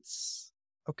influence,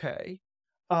 okay,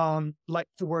 like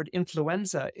the word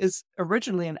influenza, is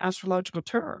originally an astrological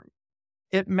term.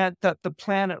 It meant that the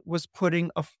planet was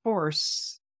putting a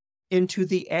force into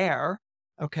the air.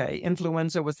 Okay,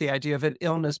 influenza was the idea of an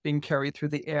illness being carried through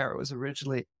the air. It was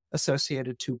originally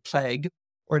associated to plague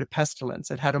or to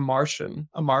pestilence. It had a Mars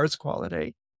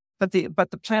quality. But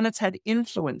the planets had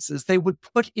influences they would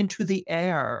put into the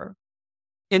air,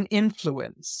 an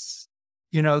influence,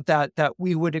 that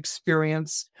we would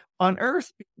experience on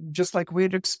Earth, just like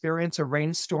we'd experience a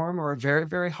rainstorm or a very,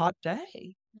 very hot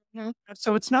day. Mm-hmm.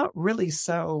 So it's not really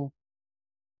so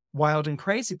wild and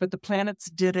crazy, but the planets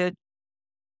did it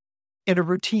in a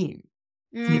routine.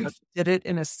 Did it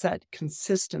in a set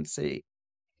consistency.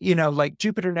 Like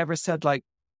Jupiter never said, like,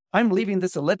 I'm leaving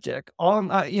this ecliptic.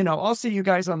 I'll see you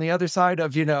guys on the other side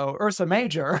of, Ursa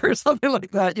Major or something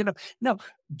like that. No,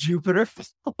 Jupiter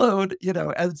followed,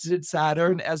 as did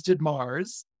Saturn, as did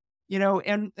Mars,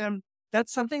 and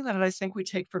that's something that I think we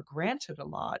take for granted a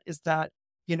lot, is that,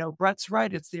 Brett's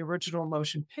right. It's the original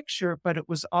motion picture, but it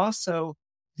was also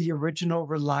the original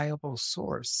reliable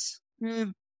source.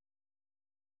 Mm.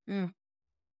 Mm.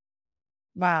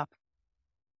 Wow.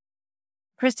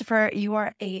 Christopher, you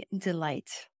are a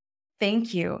delight.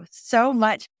 Thank you so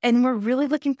much. And we're really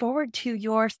looking forward to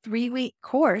your 3-week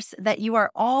course that you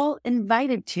are all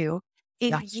invited to.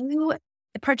 If you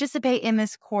participate in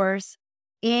this course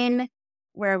in,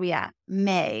 where are we at?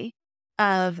 May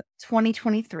of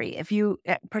 2023. If you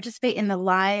participate in the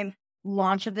live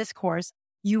launch of this course,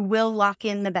 you will lock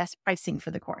in the best pricing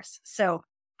for the course. So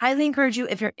highly encourage you,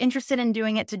 if you're interested in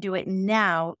doing it, to do it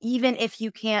now, even if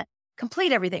you can't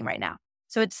complete everything right now.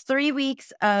 So it's 3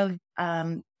 weeks of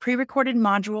pre-recorded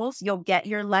modules. You'll get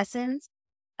your lessons,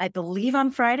 I believe, on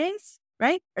Fridays,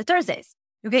 right? Or Thursdays.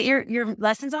 You'll get your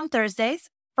lessons on Thursdays.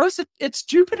 Oh, so it's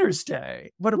Jupiter's day.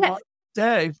 What a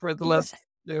day for the lesson.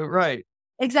 Right.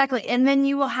 Exactly. And then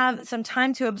you will have some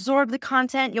time to absorb the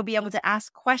content. You'll be able to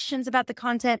ask questions about the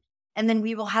content. And then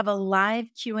we will have a live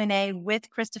Q&A with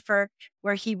Christopher,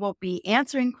 where he will be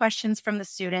answering questions from the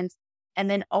students, and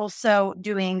then also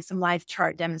doing some live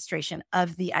chart demonstration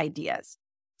of the ideas.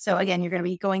 So again, you're going to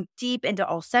be going deep into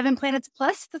all 7 planets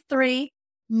plus the 3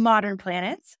 modern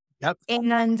planets. Yep.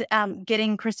 And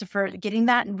getting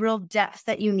that real depth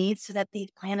that you need, so that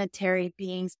these planetary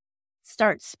beings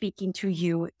start speaking to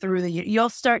you through you'll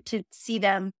start to see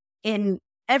them in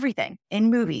everything, in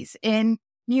movies, in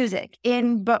music,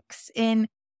 in books, in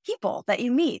people that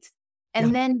you meet.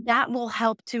 And then that will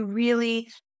help to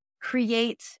really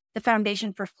create the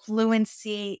foundation for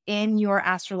fluency in your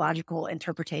astrological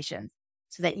interpretations,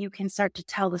 so that you can start to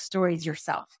tell the stories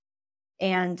yourself.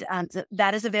 And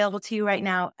that is available to you right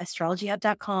now,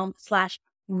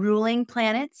 astrologyhub.com/ruling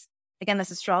planets. Again,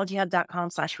 that's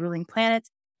astrologyhub.com/ruling planets,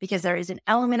 because there is an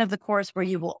element of the course where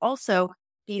you will also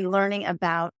be learning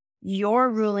about your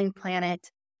ruling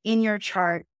planet in your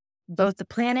chart, both the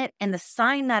planet and the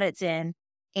sign that it's in,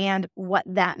 and what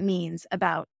that means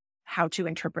about how to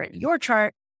interpret your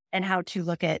chart and how to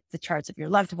look at the charts of your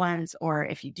loved ones. Or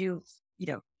if you do,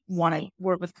 want to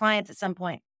work with clients at some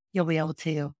point, you'll be able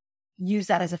to use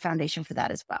that as a foundation for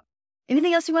that as well.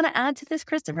 Anything else you want to add to this,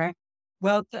 Christopher?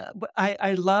 Well,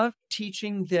 I love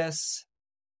teaching this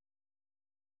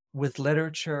with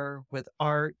literature, with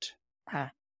art,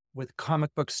 with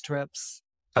comic book strips.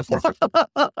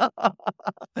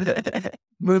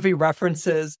 movie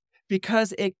references,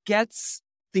 because it gets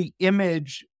the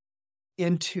image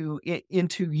into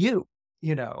you,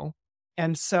 you know.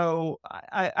 And so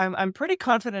I'm pretty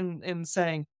confident in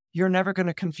saying you're never going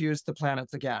to confuse the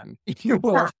planets again. You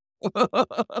will.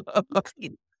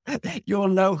 You'll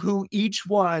know who each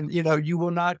one, you know, you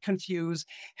will not confuse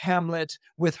Hamlet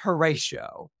with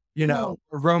Horatio, you know,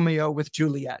 or Romeo with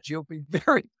Juliet. You'll be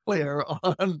very clear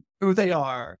on who they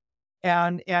are.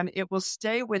 And it will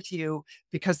stay with you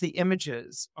because the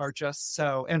images are just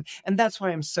so, and that's why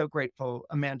I'm so grateful,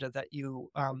 Amanda, that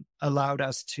you allowed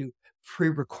us to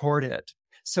pre-record it,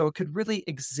 so it could really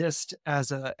exist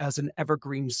as an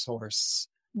evergreen source.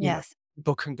 Yes,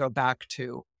 people can go back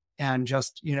to and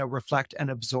just, you know, reflect and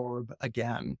absorb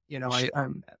again. You know,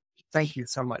 I'm thank you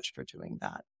so much for doing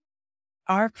that.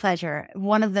 Our pleasure.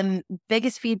 One of the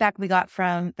biggest feedback we got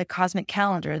from the Cosmic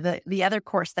Calendar, the other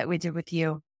course that we did with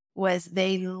you, was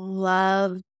they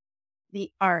loved the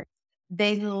art.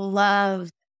 They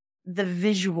loved the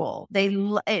visual.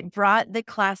 It brought the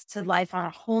class to life on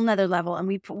a whole nother level. And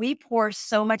we pour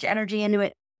so much energy into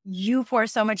it. You pour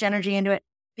so much energy into it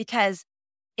because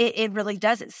it really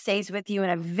does. It stays with you in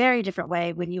a very different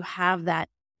way when you have that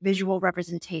visual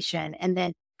representation and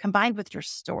then combined with your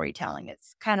storytelling.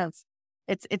 It's kind of,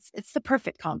 it's the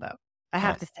perfect combo. I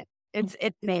have to say, it's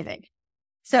amazing.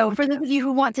 So for those of you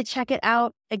who want to check it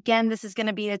out, again, this is going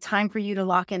to be a time for you to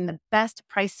lock in the best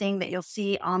pricing that you'll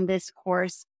see on this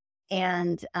course.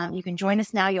 And you can join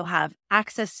us now. You'll have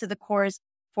access to the course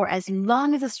for as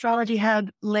long as Astrology Hub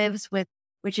lives,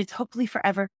 which is hopefully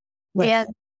forever. And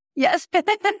yes.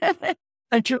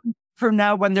 Until from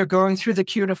now, when they're going through the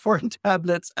cuneiform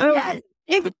tablets. Yes.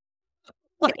 This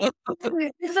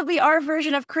will be our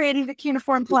version of creating the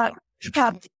cuneiform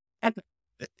tablet.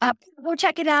 Go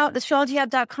check it out,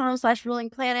 astrologyhub.com/ruling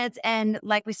planets. And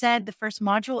like we said, the first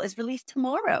module is released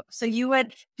tomorrow. So you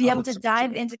would be able to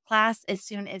dive into class as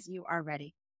soon as you are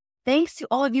ready. Thanks to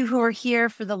all of you who are here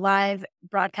for the live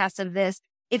broadcast of this.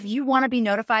 If you want to be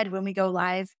notified when we go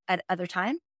live at other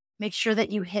time, make sure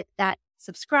that you hit that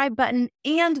subscribe button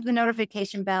and the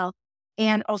notification bell.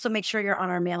 And also make sure you're on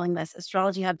our mailing list,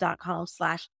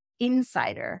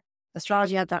 astrologyhub.com/insider,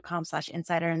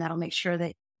 astrologyhub.com/insider. And that'll make sure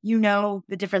that you know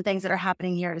the different things that are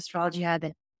happening here at Astrology Hub,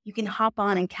 and you can hop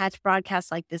on and catch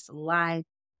broadcasts like this live.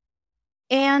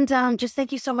 And just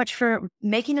thank you so much for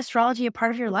making astrology a part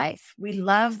of your life. We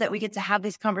love that we get to have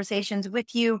these conversations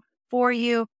with you, for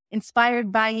you,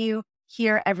 inspired by you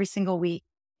here every single week.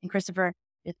 And Christopher,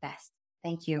 you're the best.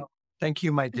 Thank you. Thank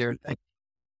you, my dear. Thank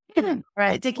you. All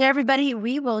right. Take care, everybody.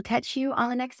 We will catch you on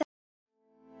the next episode.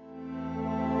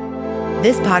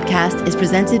 This podcast is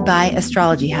presented by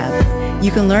Astrology Hub.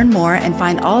 You can learn more and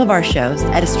find all of our shows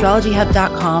at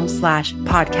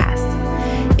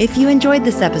astrologyhub.com/podcast. If you enjoyed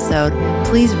this episode,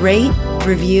 please rate,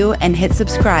 review, and hit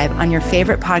subscribe on your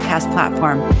favorite podcast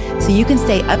platform so you can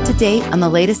stay up to date on the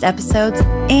latest episodes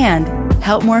and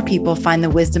help more people find the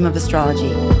wisdom of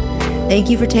astrology. Thank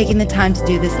you for taking the time to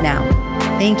do this now.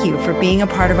 Thank you for being a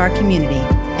part of our community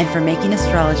and for making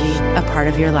astrology a part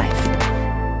of your life.